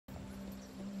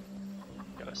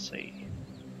gotta say.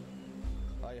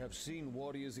 I have seen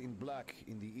warriors in black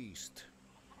in the east.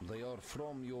 They are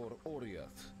from your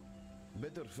Oriath.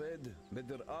 Better fed,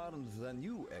 better armed than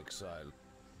you, exile.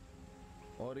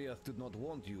 Oriath did not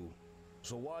want you,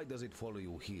 so why does it follow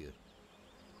you here?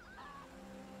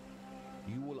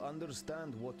 You will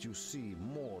understand what you see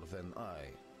more than I.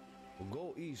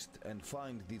 Go east and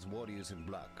find these warriors in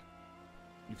black.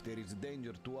 If there is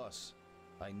danger to us,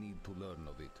 I need to learn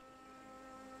of it.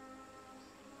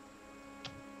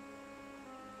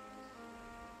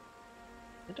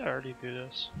 Did I already do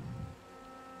this?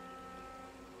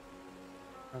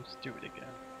 Let's do it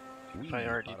again. We If I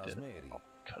already are did it, Asmeri. I'll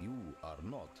cut. You are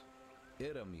not.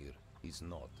 Eramir is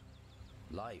not.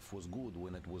 Life was good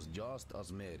when it was just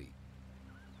Asmeri.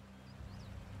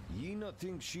 Yina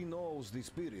thinks she knows the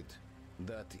spirit,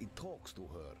 that it talks to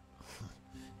her.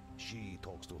 She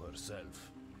talks to herself.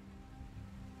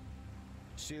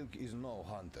 Silk is no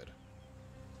hunter.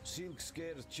 Silk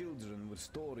scares children with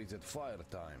stories at fire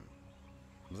time.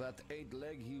 That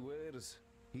 8-leg he wears,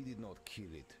 he did not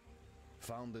kill it.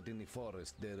 Found it in the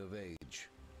forest dead of age.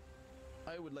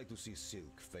 I would like to see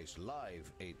Silk face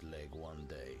live 8-leg one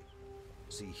day.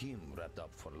 See him wrapped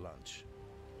up for lunch.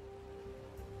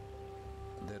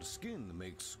 Their skin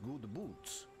makes good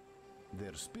boots.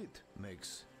 Their spit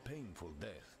makes painful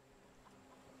death.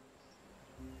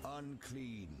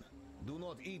 Unclean. Do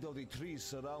not eat of the trees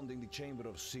surrounding the Chamber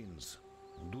of Sins.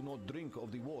 Do not drink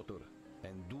of the water,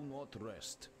 and do not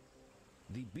rest.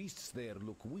 The beasts there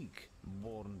look weak,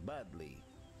 born badly.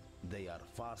 They are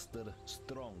faster,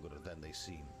 stronger than they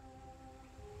seem.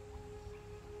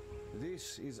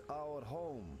 This is our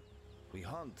home. We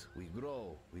hunt, we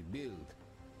grow, we build.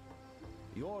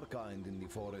 Your kind in the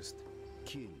forest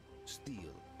kill,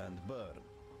 steal, and burn.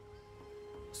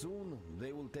 Soon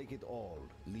they will take it all,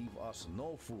 leave us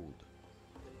no food.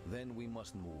 Then we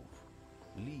must move,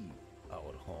 leave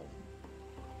our home.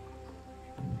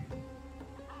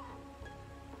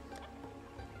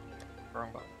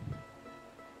 Wrong button.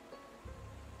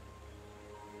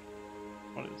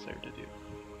 What is there to do?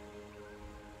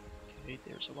 Okay,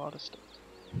 there's a lot of stuff.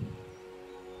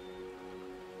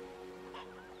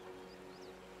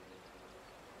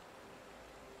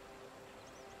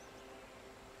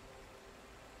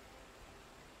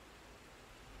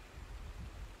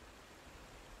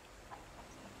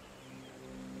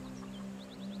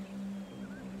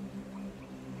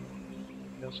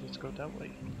 Let's go that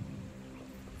way.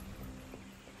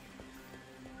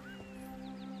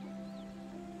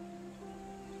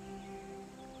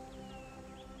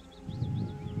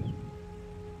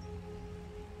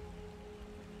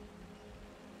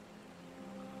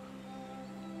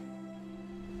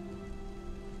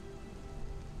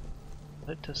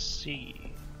 Let us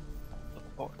see the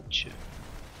fortune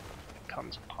that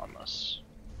comes upon us.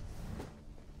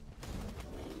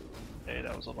 Hey,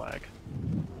 that was a lag.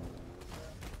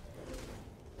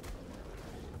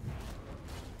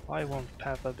 Why won't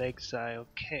Path of Exile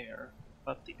care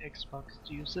about the Xbox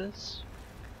uses?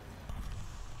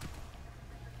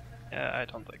 Yeah, I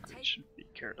don't think we should be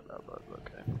cared about, but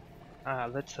okay.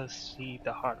 Let's see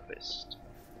the harvest.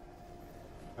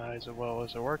 Is it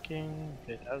working?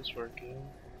 It is working.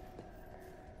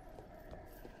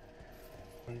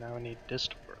 And now I need this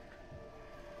to work.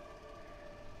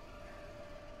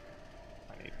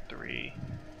 I need 3.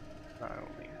 I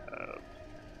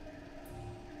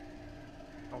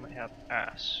only have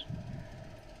ass.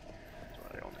 That's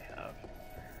what I only have.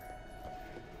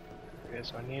 Okay,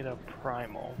 so I need a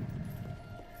primal.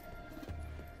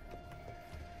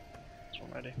 This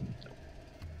one ready? Nope.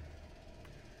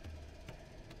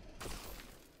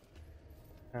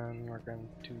 And we're going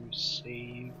to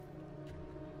save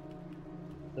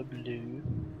the blue.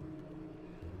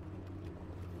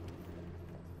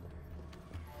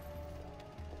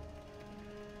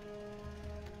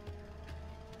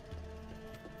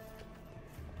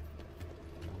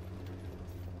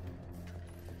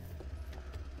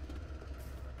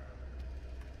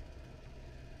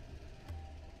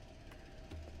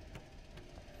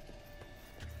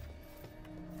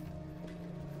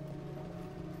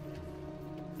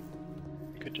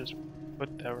 Could just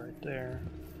put that right there,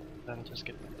 then just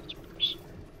get the whispers.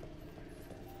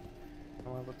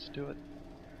 Well, let's do it.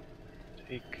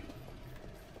 Take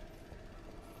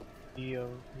Eo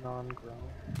non-grow.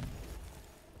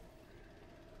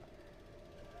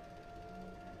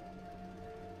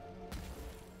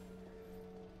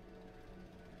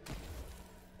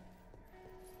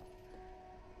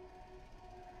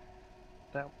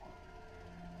 That one.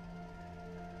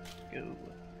 Go.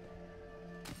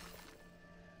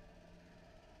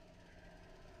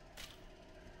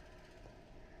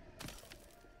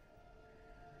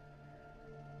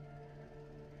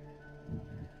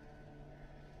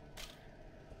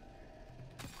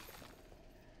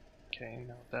 Okay,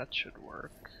 now that should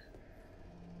work.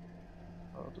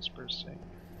 Oh, dispersing.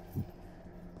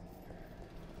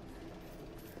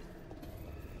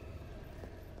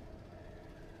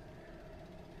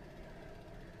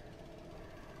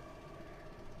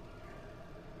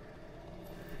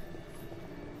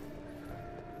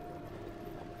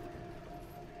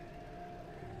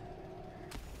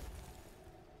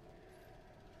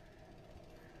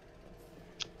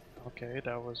 Okay,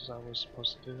 I was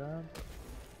supposed to do that.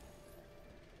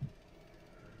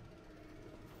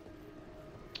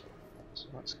 So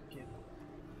let's get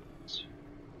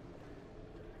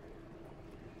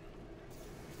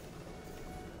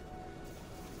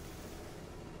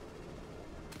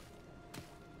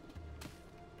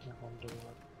I wonder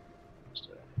what was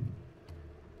there.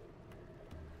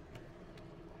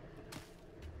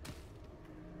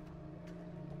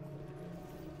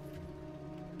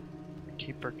 I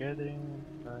keep forgetting.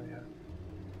 Yeah.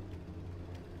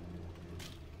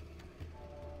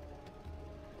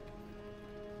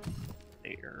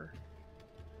 There.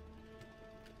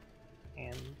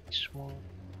 And this one.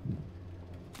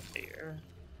 There.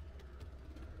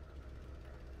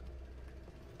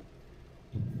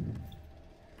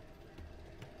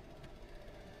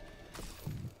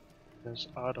 There's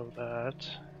auto that.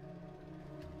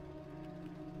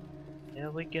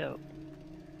 There we go.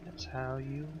 That's how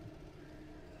you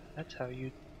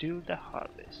do the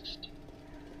harvest.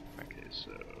 Okay,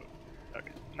 so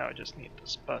okay, now I just need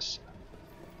this bus.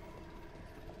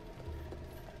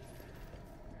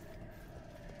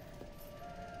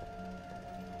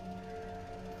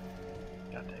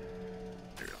 God dang.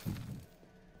 There we go.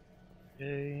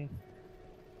 Okay.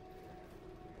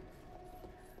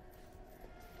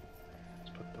 Let's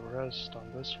put the rest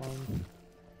on this one.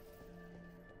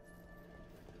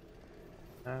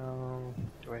 Now,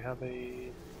 do I have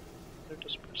a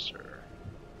disperser?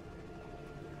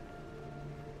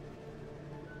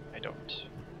 I don't.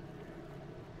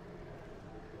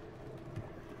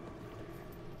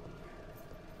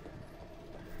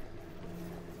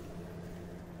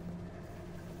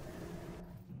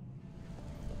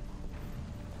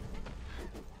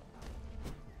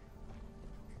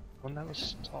 Won't that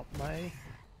stop my...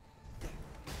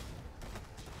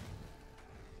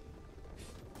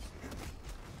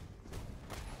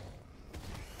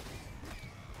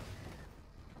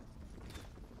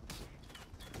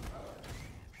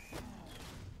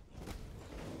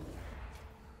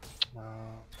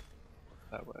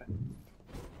 that way.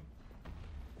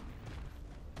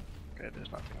 Okay,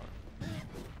 there's nothing over.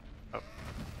 Oh.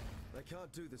 They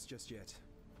can't do this just yet.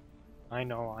 I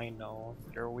know.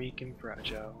 You're weak and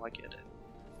fragile, I get it.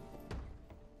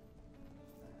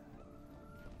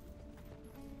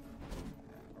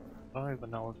 I don't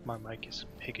even know if my mic is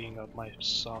picking up my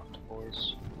soft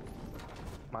voice.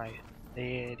 My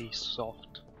very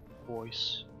soft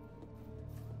voice.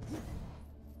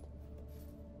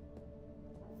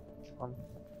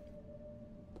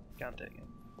 God dang it.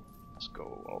 Let's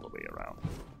go all the way around.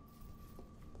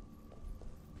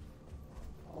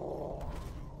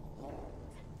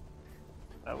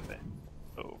 That way.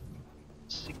 Oh.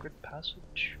 Secret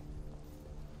passage?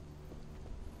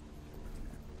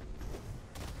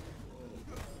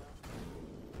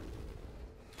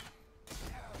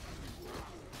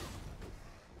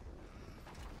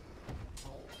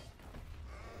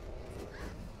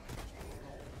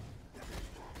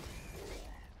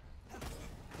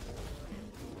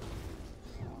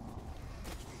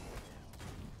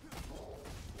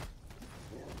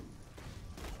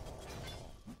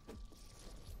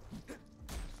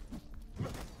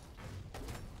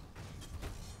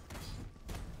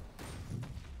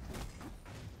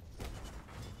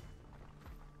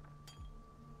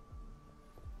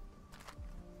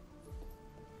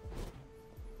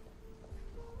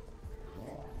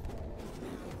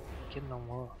 Get no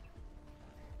more.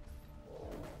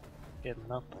 Get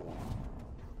nothing.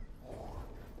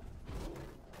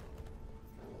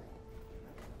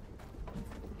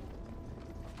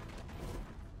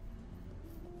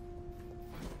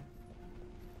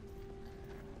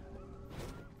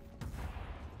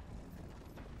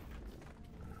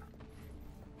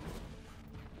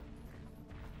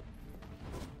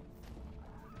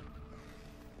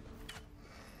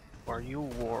 Are you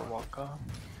Warwalker?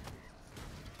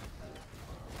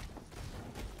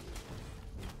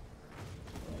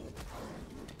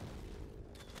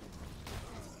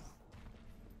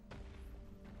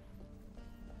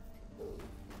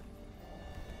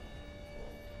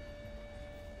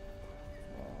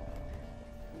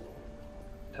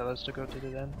 Tell us to go to the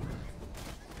den?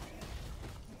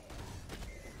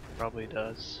 Probably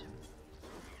does.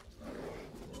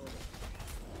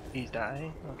 Please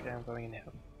die. Okay, I'm going in here.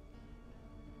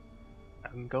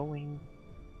 I'm going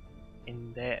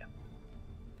in there.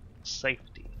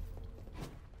 Safety.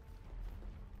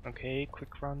 Okay,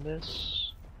 quick run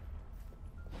this.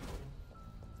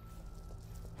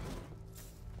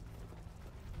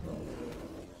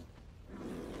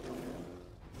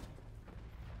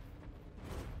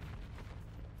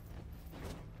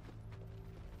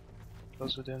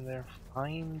 Close it in there.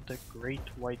 Find the great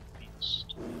white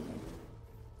beast.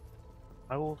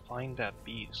 I will find that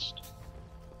beast.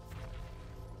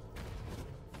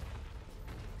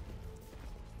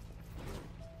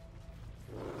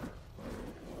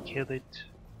 Kill it.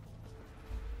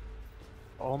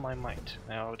 All my might.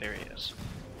 Now there he is.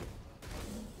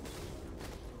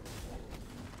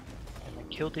 And I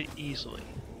killed it easily.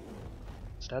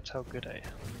 So that's how good I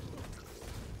am.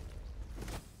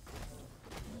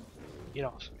 Get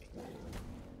off me.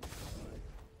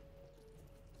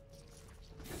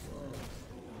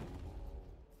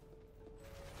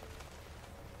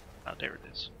 Ah, there it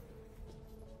is.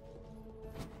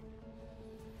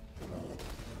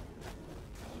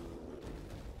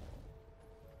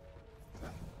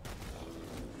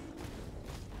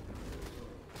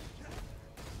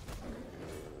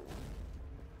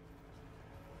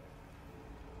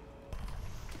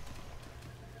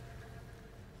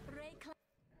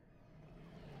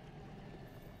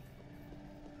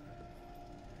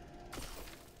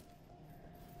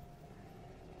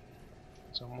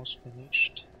 It's almost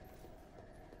finished.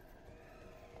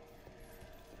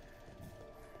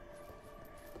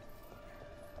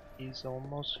 He's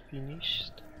almost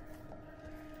finished.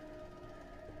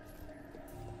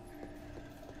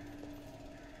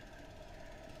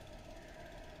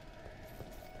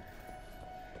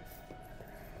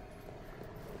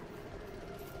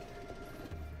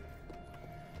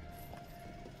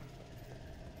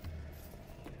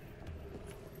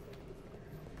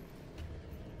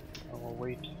 I will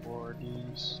wait for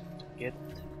these to get.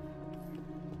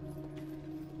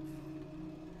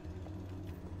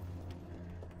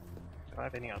 Do I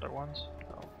have any other ones?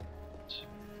 No.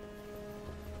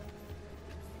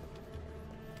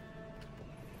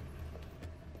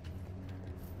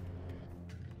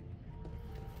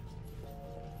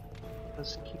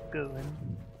 Let's keep going.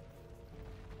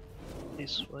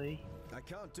 This way. I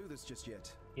can't do this just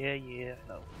yet. Yeah,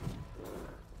 no.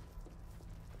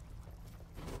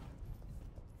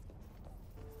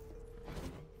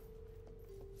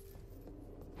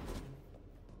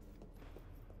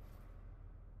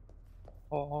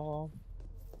 Oh.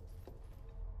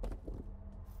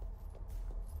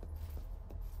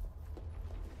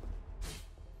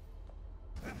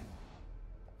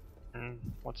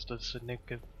 What's the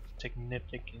significance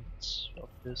of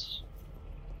this?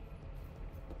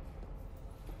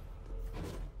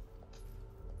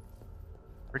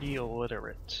 Pretty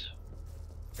illiterate.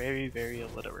 Very, very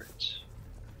illiterate.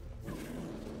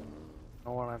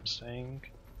 Know what I'm saying?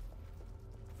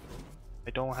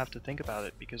 I don't have to think about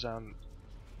it because I'm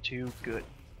too good.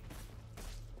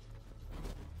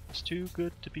 It's too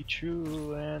good to be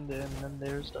true, and then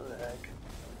there's the lag.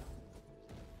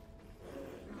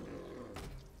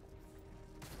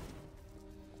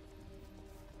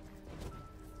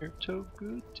 You're too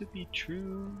good to be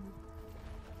true.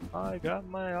 I got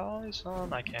my eyes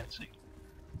on. I can't see.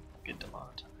 Get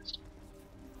demonetized.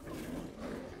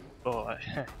 Oh,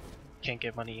 I can't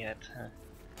get money yet.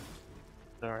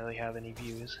 Don't really have any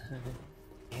views.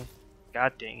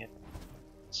 God dang it.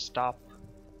 Stop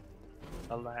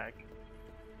the lag.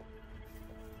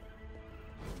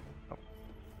 Oh.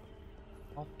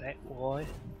 Not that way.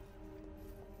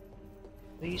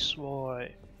 This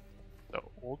way. The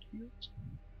old fields?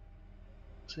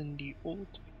 It's in the old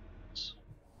fields.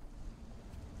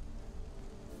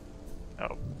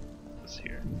 Oh, it's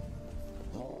here.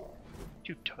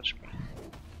 You touch me.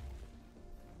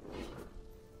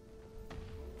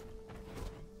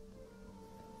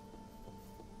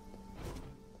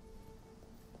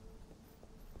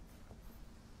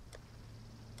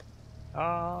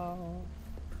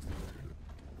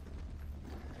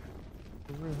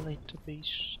 Relate to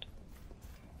beast.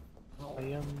 I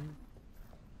am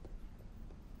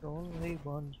the only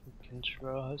one who can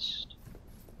trust.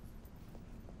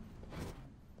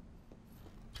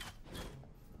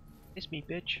 It's me,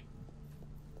 bitch.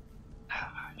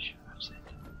 I should have said.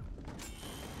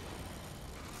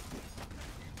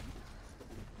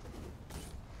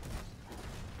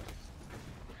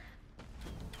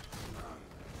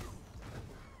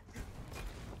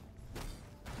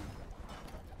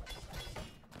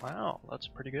 Wow, that's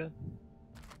pretty good.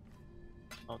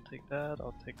 I'll take that,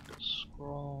 I'll take the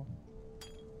scroll.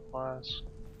 Flask.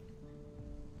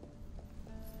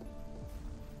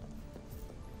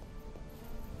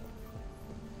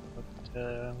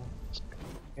 It's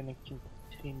gonna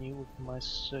continue with my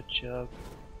search of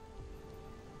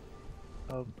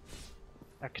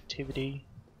activity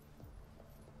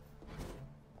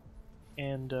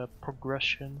and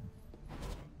progression.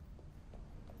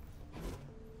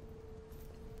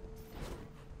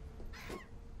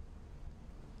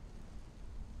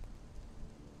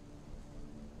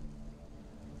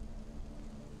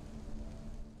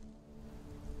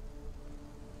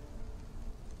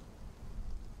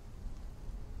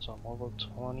 So I'm level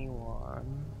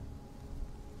 21,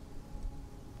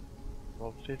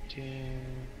 level 15.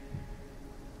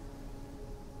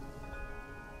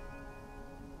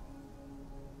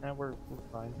 And we're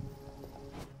fine.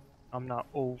 I'm not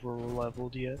over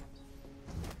leveled yet.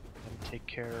 And take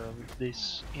care of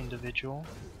this individual.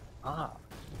 Ah,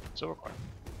 silver coin.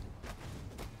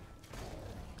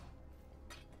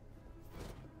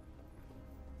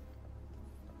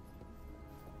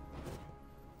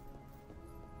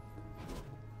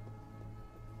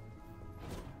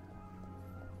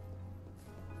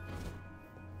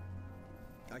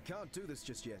 I can't do this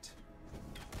just yet.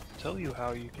 Tell you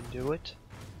how you can do it.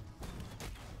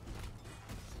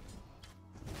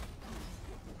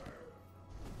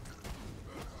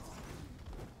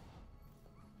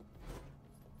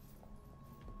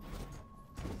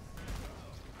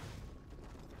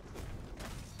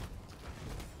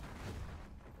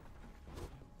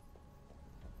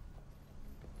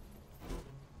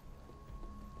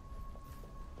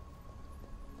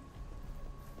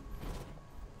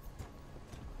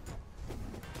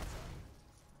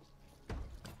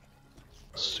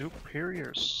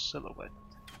 Superior silhouette.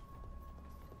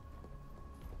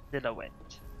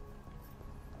 Silhouette.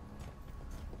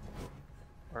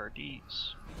 Are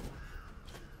these?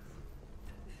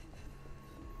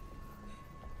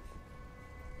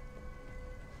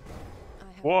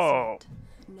 Whoa!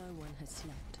 No one has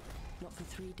slept. Not for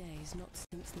 3 days, not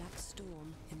since that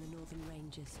storm in the northern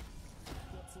ranges.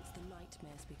 Not since the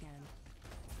nightmares began.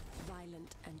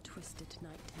 Violent and twisted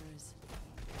night terrors.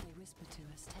 They whisper to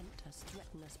us, tempt us,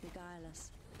 threaten us, beguile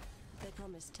us. They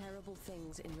promise terrible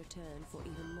things in return for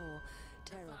even more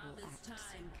terrible acts.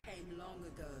 Time came long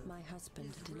ago. My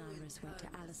husband, Daenerys, went to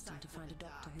Aliston to find a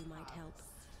doctor who might help.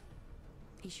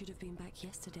 He should have been back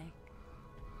yesterday.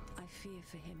 I fear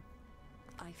for him.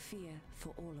 I fear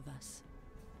for all of us.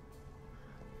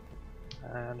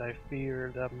 And I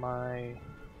fear that my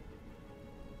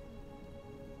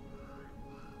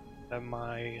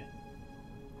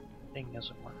thing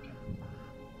isn't working.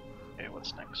 Okay,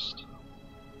 what's next?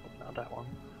 Oh, not that one.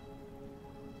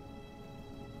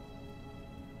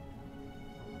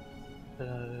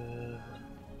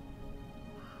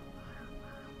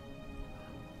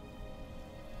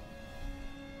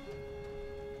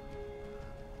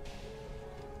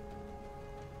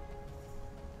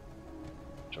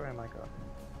 Which way am I going?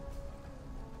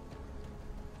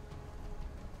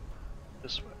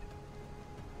 This way.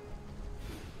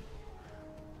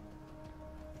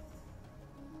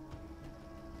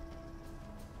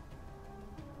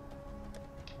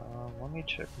 Let me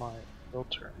check my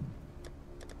filter.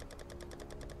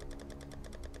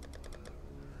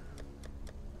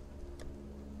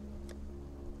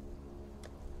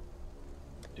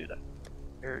 Do that.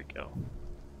 There we go.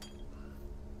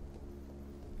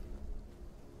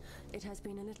 It has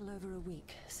been a little over a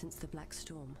week since the Black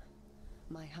Storm.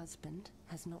 My husband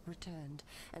has not returned,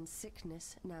 and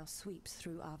sickness now sweeps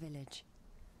through our village.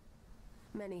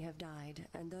 Many have died,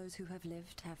 and those who have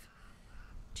lived have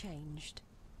changed.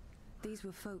 These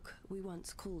were folk we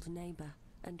once called neighbor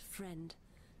and friend.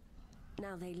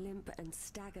 Now they limp and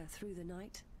stagger through the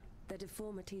night, their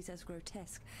deformities as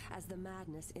grotesque as the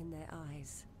madness in their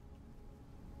eyes.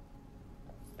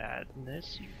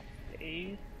 Madness, you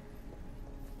say?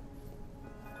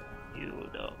 You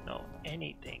don't know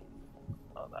anything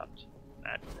about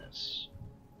madness.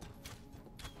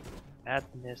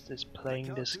 Madness is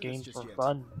playing this game for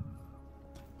fun.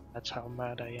 That's how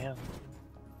mad I am.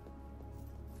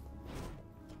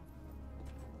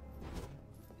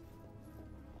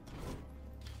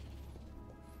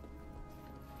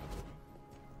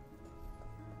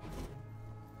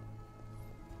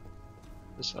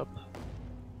 This up.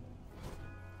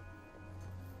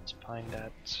 Let's find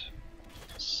that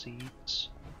seeds.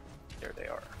 There they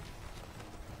are.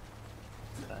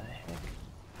 What the heck?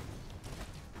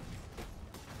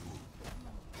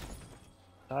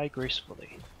 Die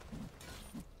gracefully.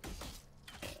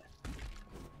 Yeah.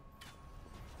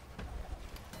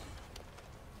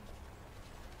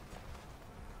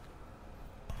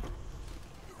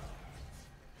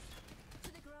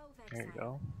 There you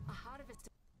go.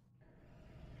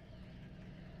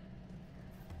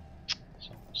 It's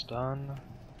almost done.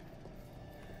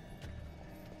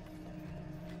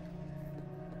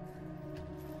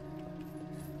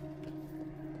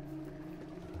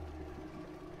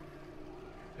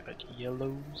 Got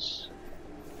yellows.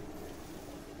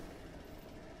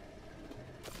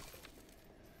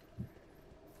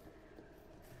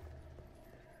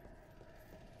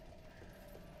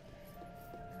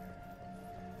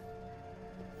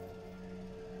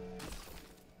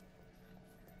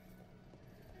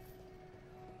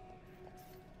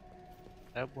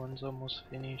 That one's almost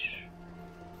finished.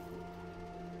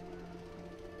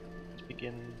 Let's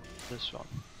begin this one.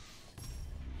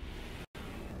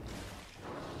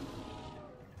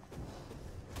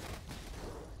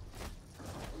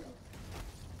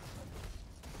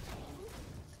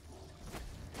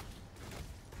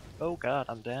 Oh god,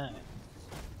 I'm dying.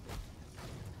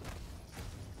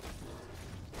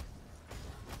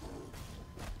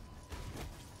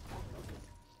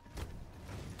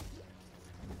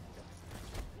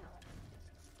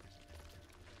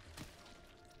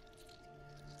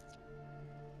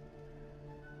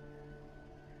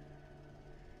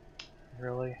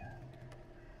 Really?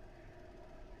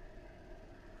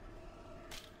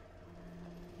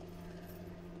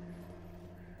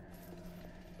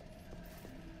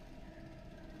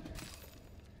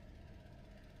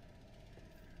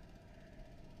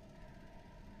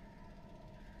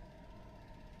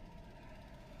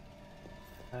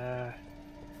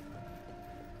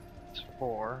 It's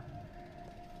 4.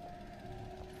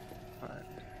 And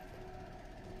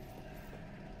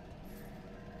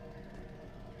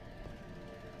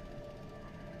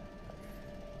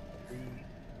 3.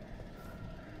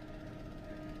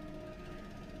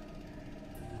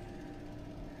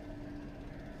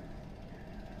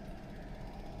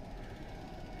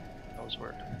 That was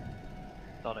weird.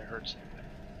 Thought I heard something.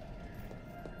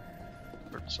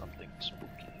 Heard something spooky.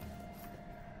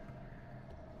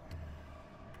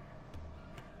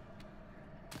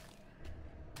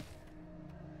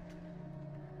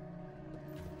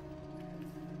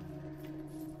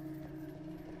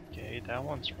 Okay, that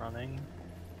one's running.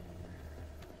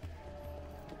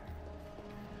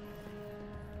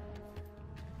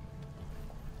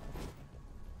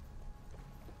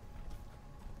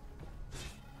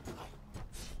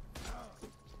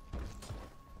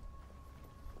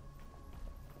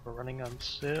 We're running on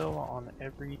sale on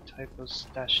every type of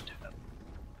stash tab.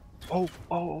 Oh, oh,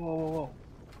 oh, oh, oh, oh.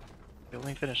 Okay, let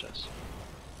me finish this.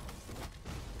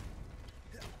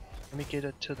 Let me get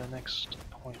it to the next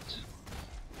point.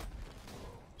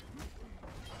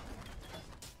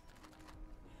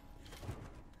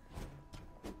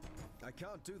 I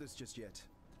can't do this just yet.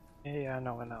 Yeah, I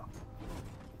know, I know.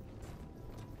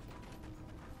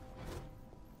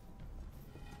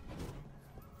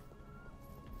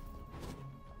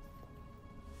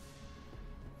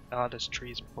 Ah, this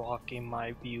tree's blocking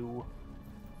my view.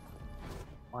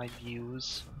 My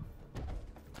views.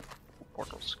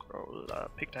 Portal scroll,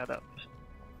 pick that up.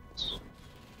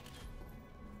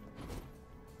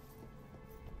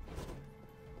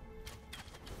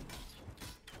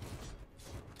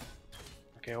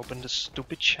 Okay, open this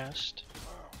stupid chest.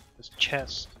 This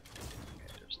chest.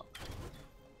 Okay, there's nothing.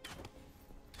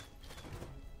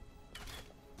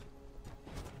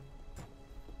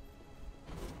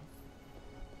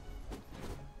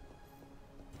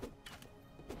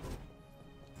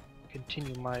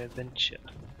 Continue my adventure.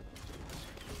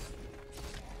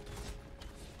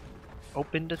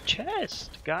 Open the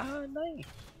chest, god dang.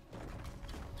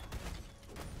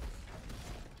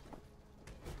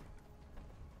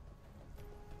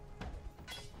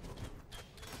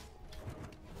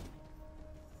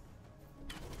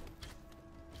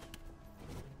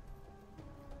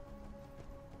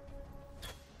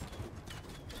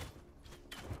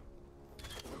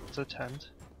 It's a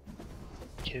tent.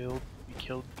 We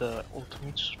killed the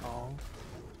ultimate strong.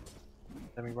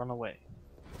 Then we run away.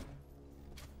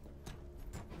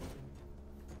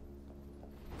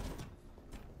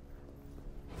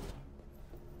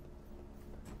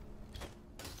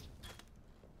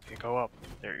 Okay, go up.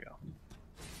 There you go.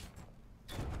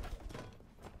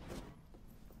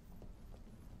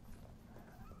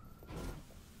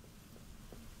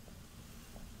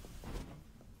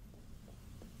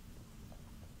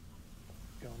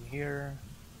 Go in here.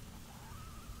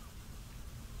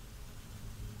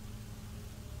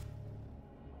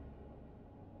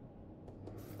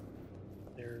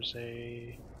 There's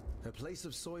a place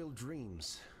of soiled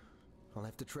dreams. I'll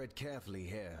have to tread carefully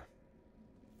here.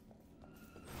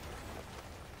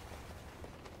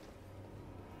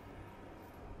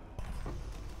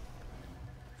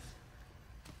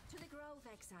 To the grove,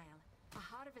 exile. A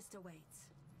harvest awaits.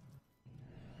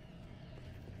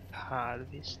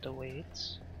 harvest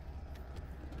awaits.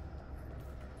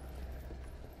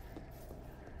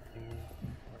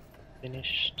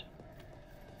 Finished,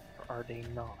 or are they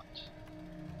not?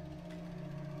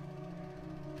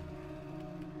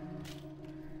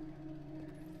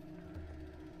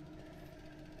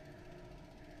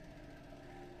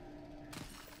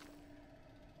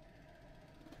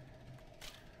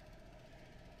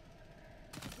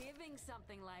 Giving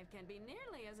something life can be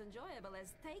nearly as enjoyable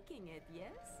as taking it,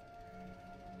 yes?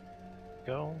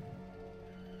 Go.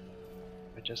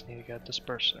 I just need to get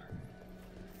disperser.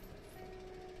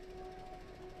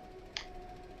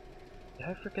 Did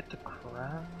I forget the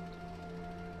crown?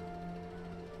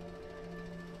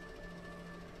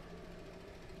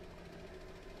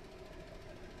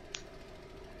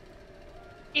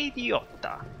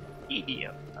 Idiota!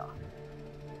 Idiota!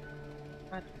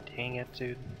 God dang it,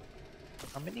 dude.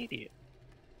 I'm an idiot.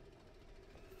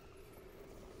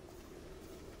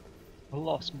 I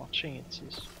lost my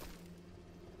chances.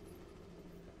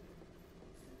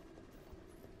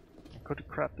 I could have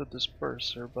crapped the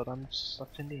disperser, but I'm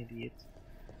such an idiot.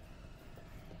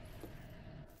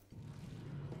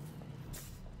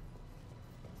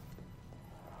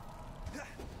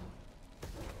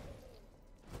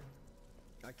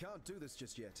 I can't do this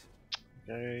just yet.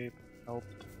 Okay, help.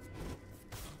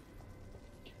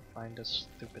 Find a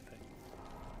stupid thing.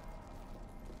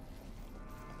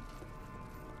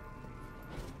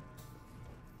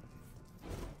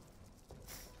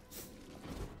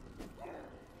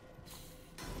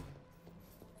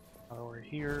 Oh, we're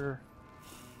here.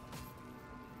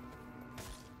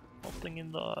 Something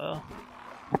in the.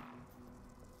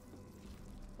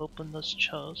 Open this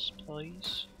chest,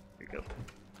 please. Here you go.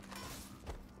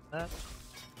 That.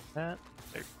 There.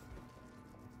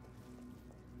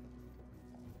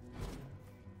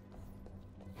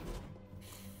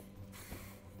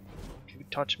 You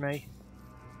touch me.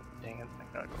 Dang it,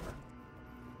 I gotta go back.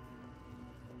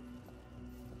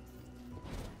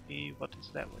 Hey, what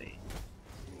is that way?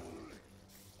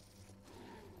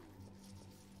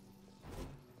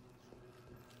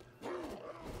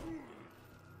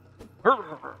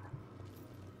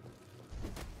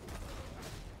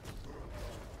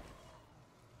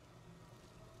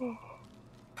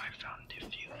 I found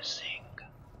diffusing.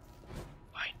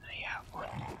 Finally have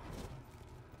one.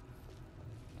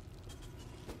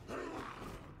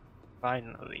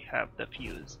 Finally have the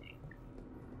fusing.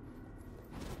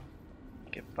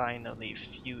 Can finally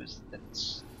fuse that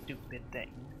stupid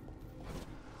thing.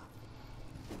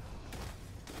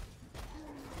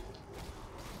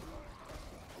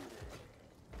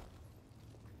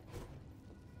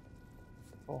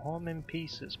 Go home in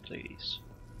pieces, please.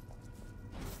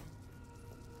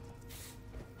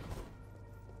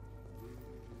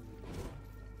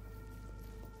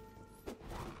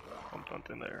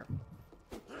 Something there.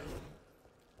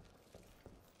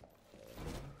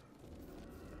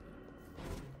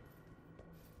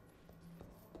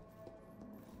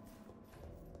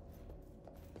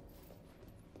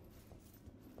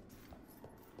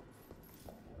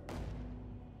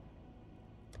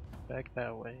 Back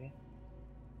that way.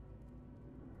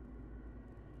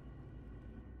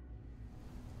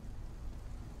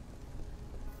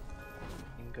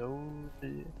 And go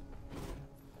the.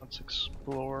 Let's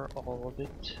explore all of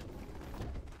it.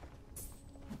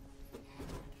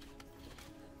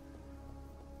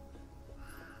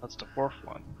 That's the fourth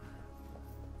one.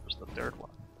 Where's the third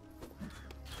one?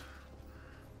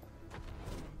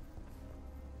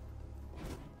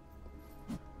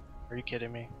 Are you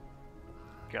kidding me?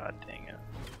 God dang it.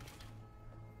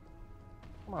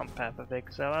 Come on, Path of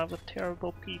Exile, I have a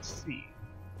terrible PC.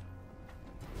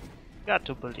 Got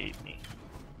to believe me.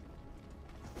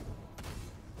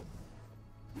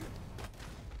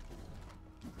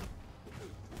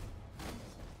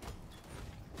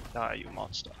 Die, you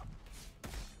monster.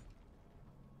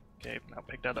 Okay, now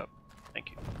pick that up.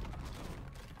 Thank you.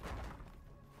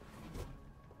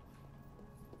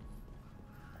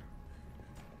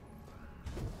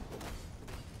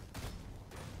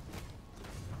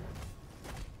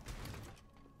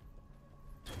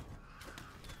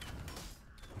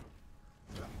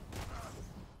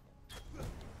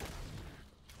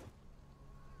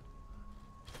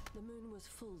 The moon was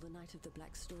full the night of the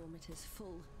Black Storm. It is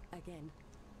full again.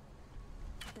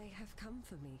 They have come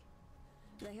for me.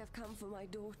 They have come for my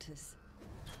daughters.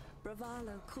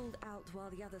 Bravalo called out while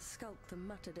the others skulked and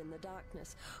muttered in the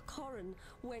darkness. Corrin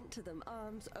went to them,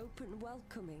 arms open,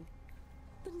 welcoming.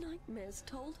 The nightmares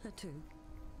told her to.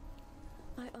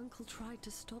 My uncle tried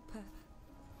to stop her.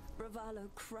 Bravalo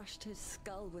crushed his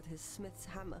skull with his smith's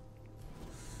hammer.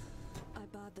 I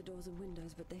barred the doors and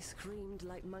windows, but they screamed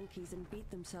like monkeys and beat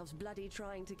themselves bloody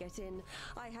trying to get in.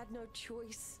 I had no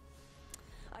choice.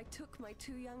 I took my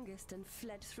two youngest and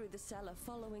fled through the cellar,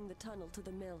 following the tunnel to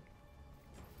the mill.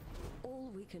 All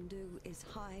we can do is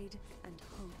hide and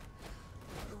hope.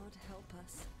 God help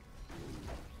us.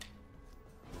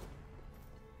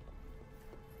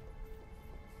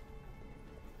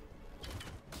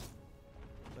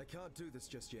 I can't do this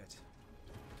just yet.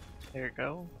 There you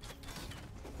go.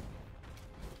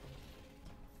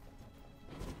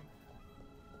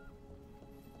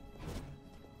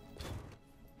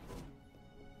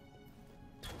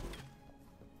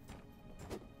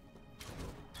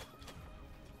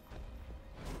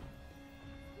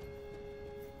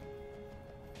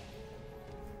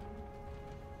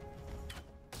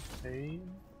 Okay.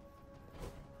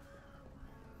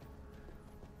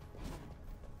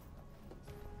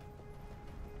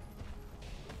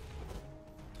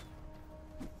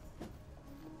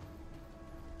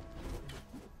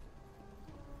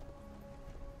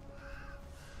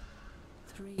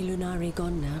 Three Lunari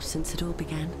gone now since it all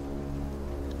began.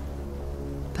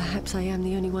 Perhaps I am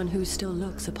the only one who still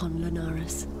looks upon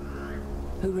Lunaris,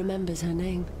 who remembers her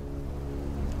name.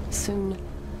 Soon,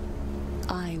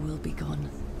 I will be gone,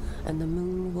 and the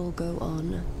moon will go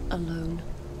on alone.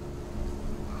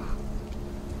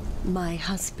 My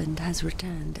husband has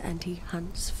returned, and he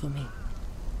hunts for me.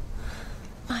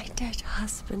 My dead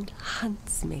husband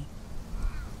hunts me.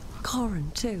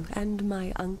 Corin, too, and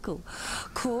my uncle.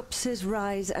 Corpses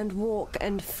rise and walk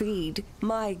and feed.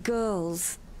 My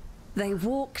girls, they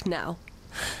walk now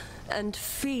and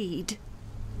feed.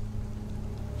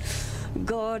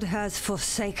 God has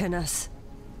forsaken us.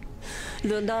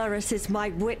 Lunaris is my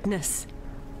witness.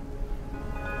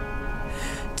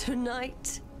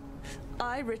 Tonight,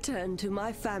 I return to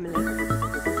my family.